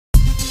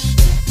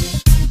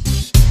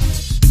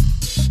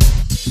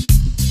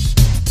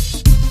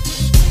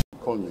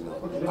call me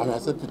now. And I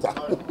said, Peter.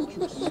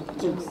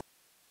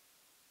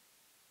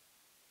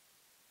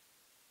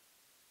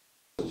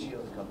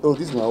 Oh,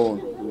 this is my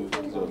own.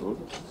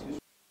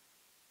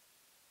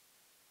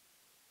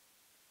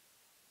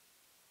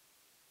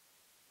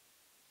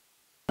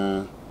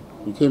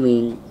 We came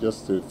in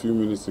just a few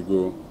minutes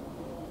ago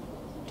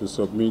to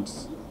submit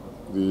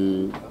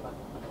the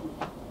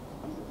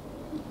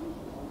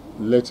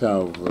letter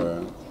of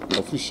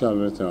official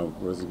letter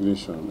of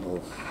resignation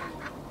of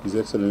His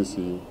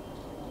Excellency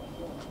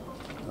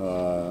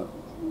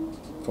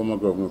former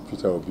Governor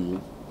Peter Obi.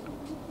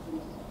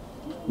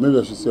 Maybe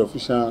I should say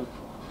official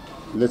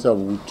letter of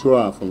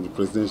withdrawal from the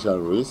presidential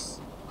race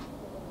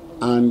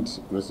and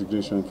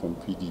resignation from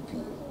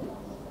PDP.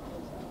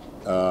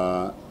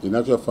 In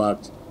actual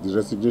fact, the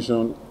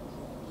resignation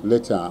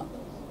letter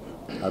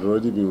had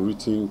already been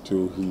written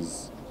to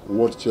his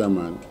ward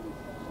chairman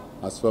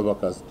as far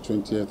back as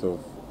 20th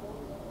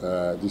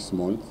of this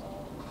month.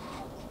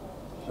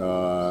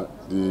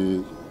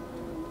 The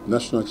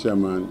national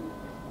chairman,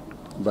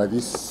 by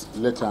this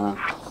letter,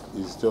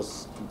 is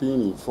just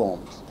being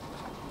informed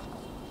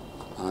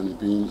and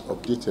being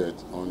updated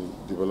on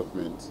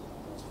development.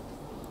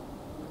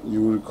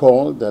 You will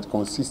recall that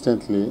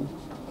consistently,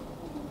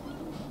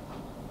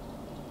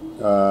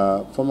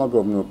 former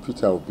Governor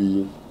Peter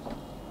Obi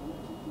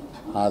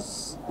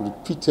has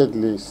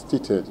repeatedly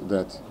stated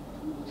that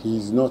he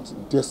is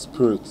not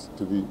desperate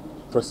to be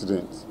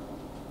president,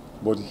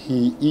 but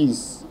he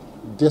is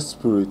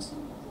desperate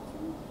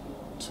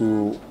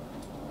to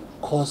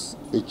cause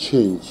a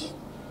change,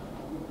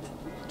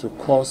 to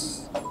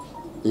cause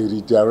a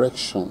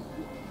redirection,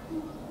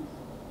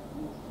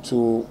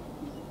 to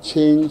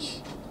change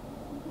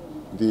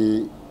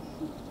the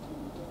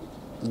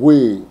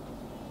way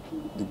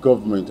the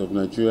government of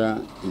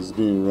Nigeria is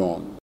being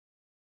run.